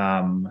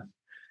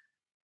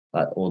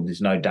or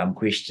there's no dumb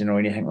question or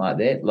anything like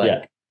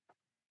that.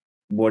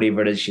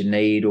 Whatever it is you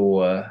need,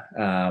 or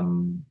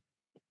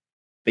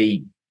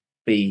be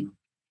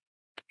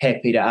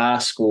happy to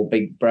ask, or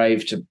be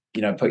brave to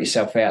put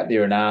yourself out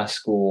there and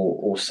ask,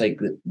 or seek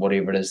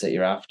whatever it is that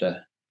you're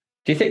after.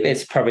 Do you think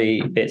that's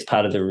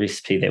part of the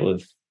recipe that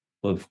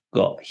we've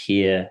got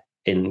here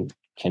in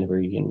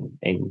Canterbury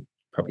and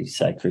probably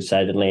say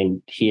Crusader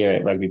Land here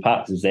at Rugby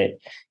Parks, is that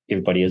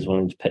everybody is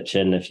willing to pitch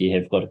in if you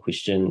have got a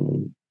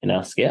question and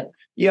ask it?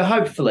 Yeah,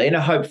 hopefully. And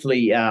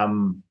hopefully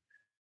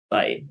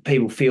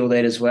people feel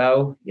that as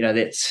well.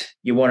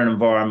 You want an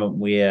environment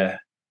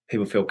where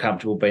people feel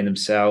comfortable being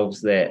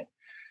themselves, that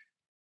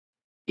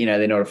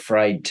they're not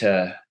afraid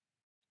to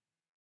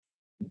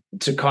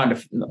kind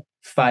of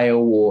fail,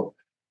 or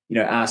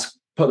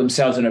put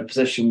themselves in a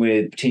position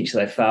where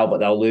potentially they fail, but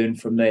they'll learn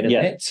from that. And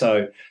that.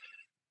 So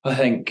I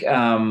think,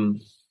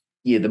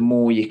 the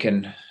more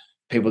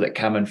people that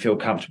come and feel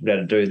comfortable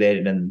to do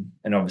that, and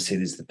obviously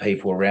there's the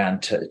people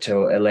around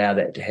to allow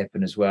that to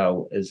happen as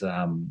well, is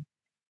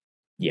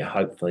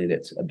hopefully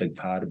that's a big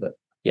part of it.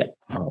 Yeah.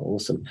 Oh,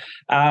 awesome.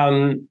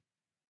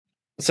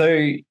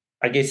 So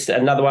I guess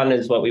another one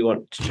is what we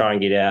want to try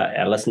and get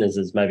our listeners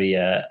is maybe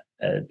a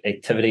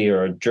activity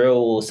or a drill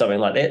or something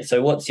like that.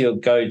 So what's your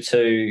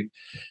go-to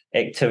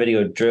activity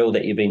or drill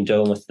that you've been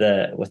doing with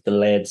the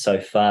lads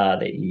so far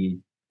that you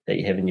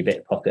have in your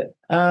back pocket?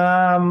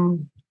 I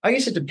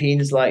guess it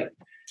depends. Like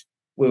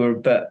we were a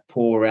bit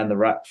poor around the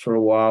ruck for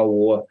a while,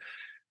 or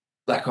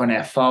like on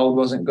our fold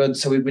wasn't good.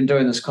 So we've been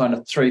doing this kind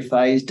of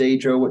 3-phase D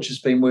drill, which has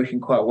been working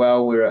quite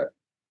well.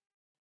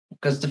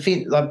 Because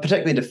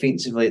particularly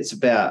defensively, it's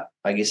about,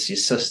 I guess, your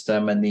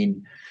system, and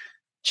then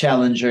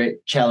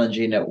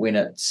challenging it when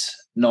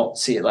it's not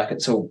set. Like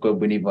it's all good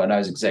when everyone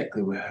knows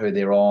exactly who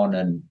they're on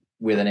and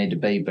where they need to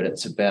be, but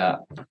it's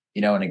about,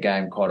 in a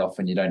game quite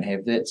often you don't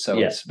have that. So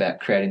it's about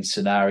creating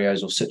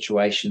scenarios or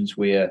situations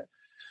where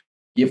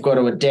you've got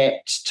to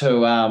adapt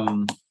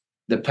to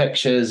the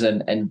pictures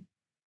and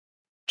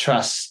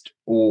trust,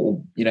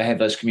 or have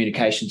those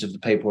communications of the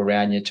people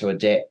around you to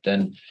adapt,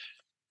 and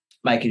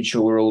making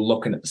sure we're all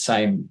looking at the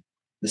same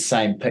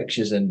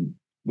pictures, and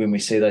when we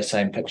see those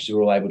same pictures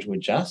we're all able to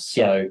adjust.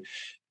 So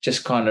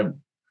just kind of,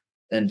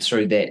 and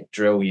through that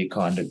drill you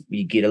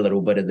get a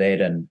little bit of that,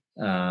 and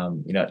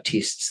it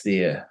tests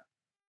their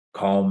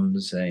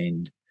comms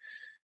and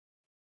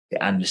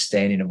the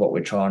understanding of what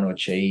we're trying to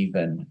achieve,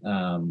 and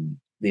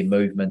their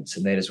movements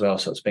and that as well.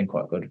 So it's been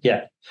quite good.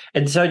 Yeah.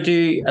 And so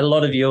do a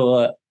lot of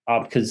your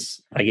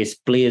because I guess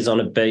Blair's on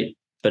a bit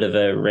of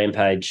a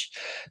rampage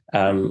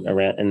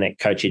around in that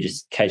coach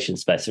education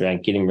space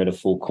around getting rid of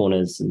four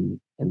corners and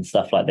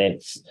stuff like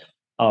that.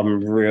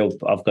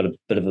 I've got a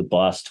bit of a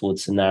bias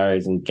towards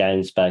scenarios and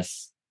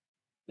game-based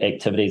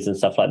activities and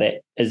stuff like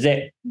that. Is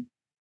that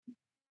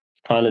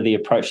kind of the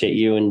approach that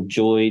you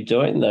enjoy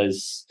doing,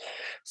 those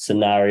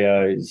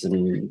scenarios?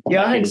 And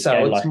I think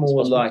so. It's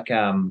more like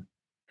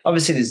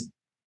obviously there's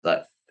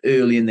like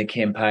early in the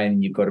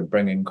campaign you've got to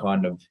bring in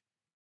kind of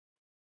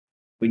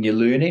when you're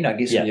learning, I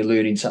guess when you're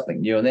learning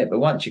something new and that, but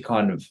once you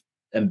kind of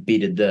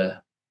embedded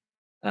the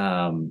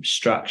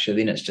structure,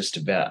 then it's just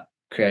about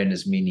creating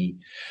as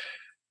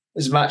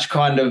much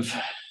kind of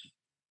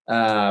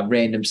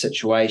random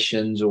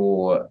situations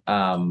or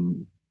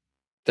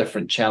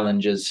different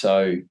challenges,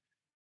 so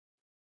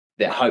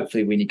that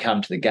hopefully when you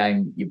come to the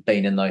game, you've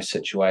been in those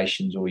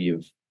situations, or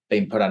you've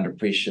been put under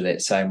pressure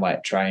that same way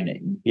at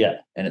training. Yeah.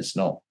 And it's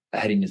not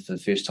hitting you for the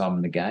first time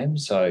in the game.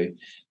 So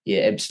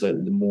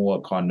absolutely. The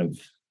more kind of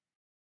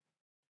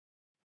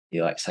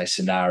like say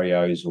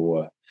scenarios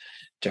or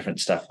different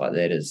stuff like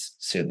that is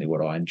certainly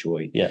what I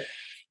enjoy. Yeah.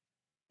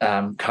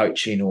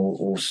 Coaching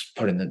or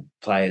putting the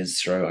players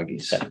through, I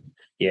guess.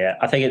 Yeah,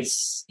 I think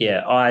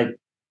I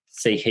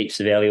see heaps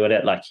of value in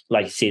it. Like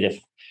you said,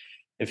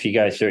 if you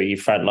go through, you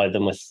front load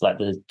them with like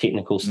the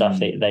technical stuff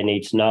that they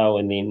need to know,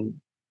 and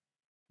then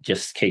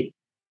just keep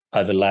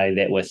overlay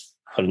that with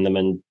putting them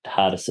in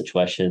harder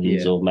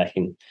situations or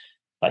making,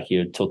 like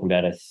you're talking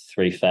about, a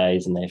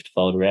 3-phase and they have to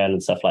fold around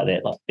and stuff like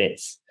that. Like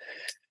that's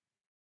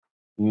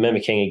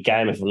mimicking a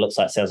game. If it looks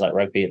like, sounds like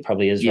rugby, it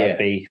probably is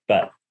rugby,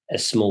 but a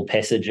small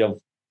passage of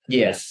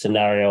a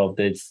scenario of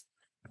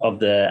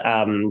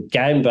the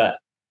game. But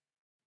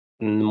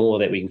the more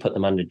that we can put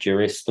them under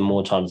duress, the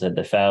more times that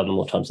they fail,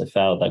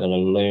 they're going to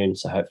learn.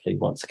 So hopefully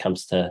once it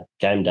comes to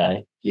game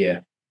day,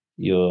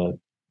 you're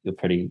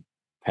pretty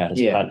proud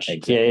as punch.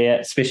 Exactly. Yeah,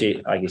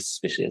 especially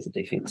as a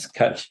defense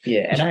coach.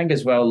 Yeah, and I think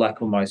as well,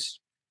 like almost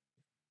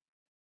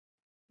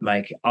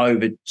make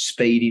over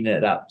speeding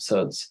it up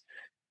so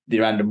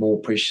they're under more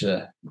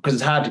pressure, because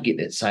it's hard to get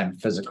that same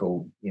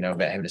physical,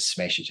 about having to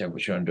smash each other,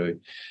 which you want to do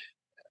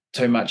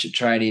too much at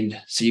training.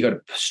 So you got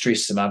to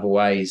stress some other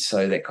ways.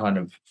 So that kind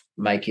of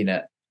making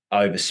it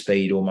over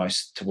speed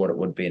almost to what it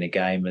would be in a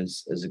game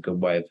is a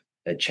good way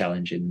of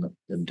challenging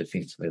them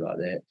defensively like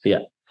that.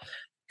 Yeah.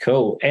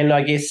 Cool. And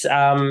I guess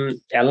our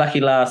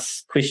lucky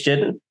last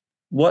question,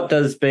 what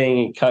does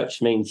being a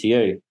coach mean to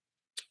you?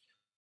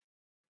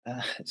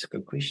 That's a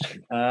good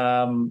question.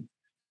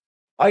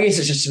 I guess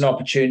it's just an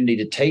opportunity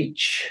to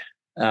teach,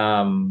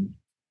 and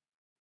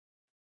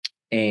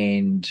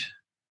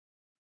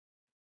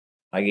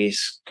I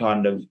guess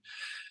kind of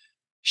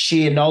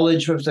share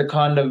knowledge with the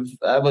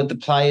with the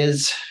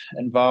players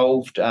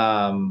involved,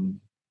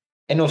 and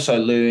also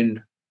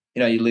learn.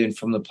 You learn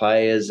from the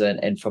players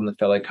and from the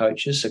fellow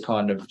coaches. So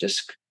kind of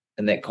just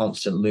in that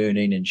constant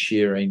learning and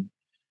sharing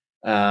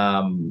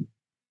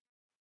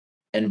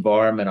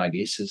environment, I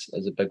guess, is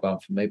a big one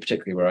for me,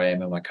 particularly where I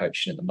am in my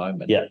coaching at the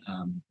moment. Yeah.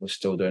 We're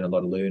still doing a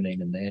lot of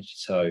learning in that.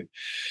 So,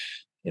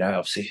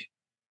 obviously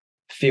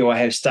feel I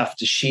have stuff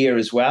to share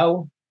as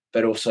well,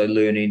 but also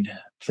learning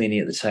plenty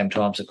at the same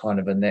time. So kind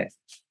of in that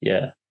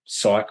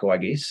cycle, I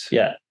guess.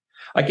 Yeah.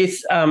 I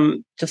guess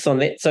just on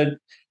that, so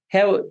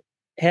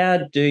how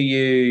do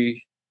you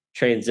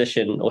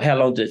transition, or how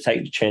long did it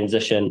take to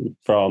transition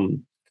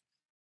from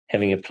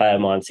having a player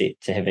mindset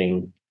to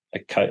having a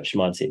coach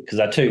mindset? Because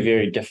they're two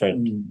very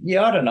different.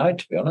 Yeah, I don't know,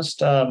 to be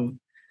honest.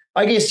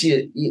 I guess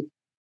you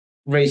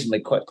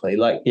reasonably quickly,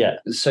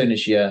 as soon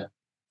as you're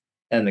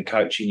in the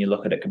coaching, you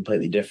look at it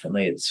completely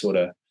differently. It's sort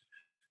of,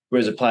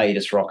 whereas a player, you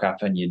just rock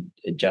up and you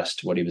adjust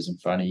to whatever's in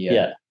front of you.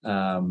 Yeah.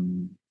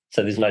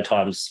 So there's no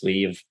times where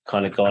you've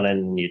kind of gone in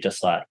and you're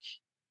just like,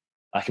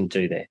 I can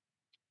do that.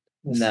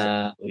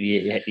 Nah.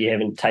 You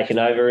haven't taken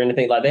over or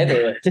anything like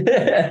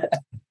that?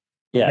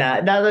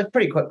 No, they're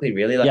pretty quickly,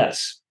 really.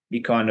 It's,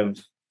 you kind of,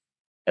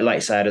 like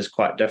you say, it is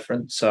quite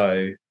different.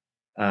 So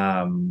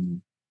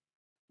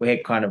we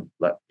had kind of,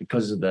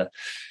 because of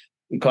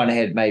we kind of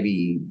had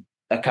maybe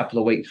a couple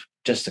of weeks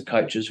just the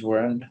coaches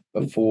were in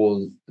before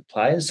the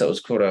players. So it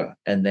was kind of,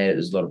 and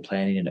there's a lot of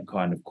planning, and it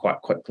kind of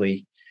quite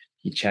quickly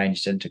you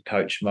changed into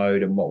coach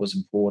mode and what was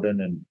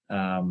important.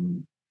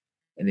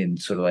 And then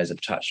sort of, as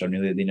I've touched on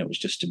earlier, then it was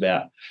just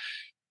about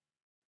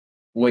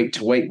week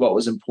to week what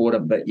was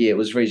important. But it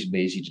was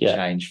reasonably easy to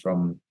change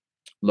from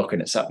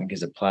looking at something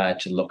as a player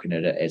to looking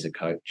at it as a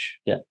coach.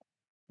 Yeah.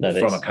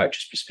 From a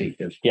coach's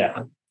perspective.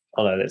 Yeah.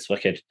 I know, that's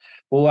wicked.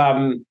 Well,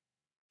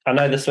 I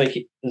know this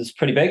week is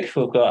pretty big.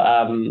 We've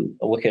got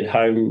a wicked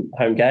home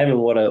game, and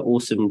what an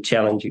awesome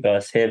challenge you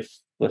guys have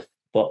with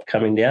Bop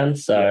coming down.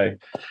 So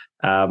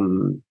I've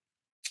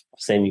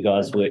seen you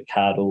guys work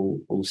hard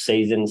all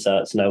season, so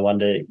it's no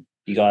wonder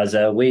you guys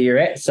are where you're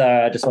at. So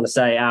I just want to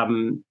say,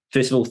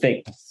 first of all,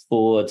 thanks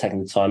for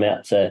taking the time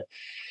out to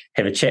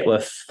have a chat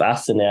with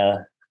us and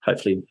our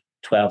hopefully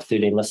 12,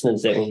 13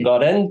 listeners that we've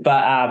got in.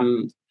 But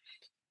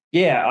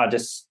I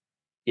just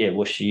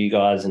wish you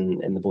guys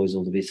and the boys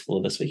all the best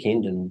for this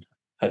weekend, and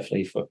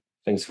hopefully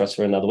fingers crossed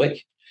for another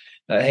week.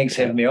 Thanks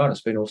for having me on.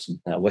 It's been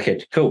awesome.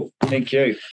 Wicked. Cool. Thank you.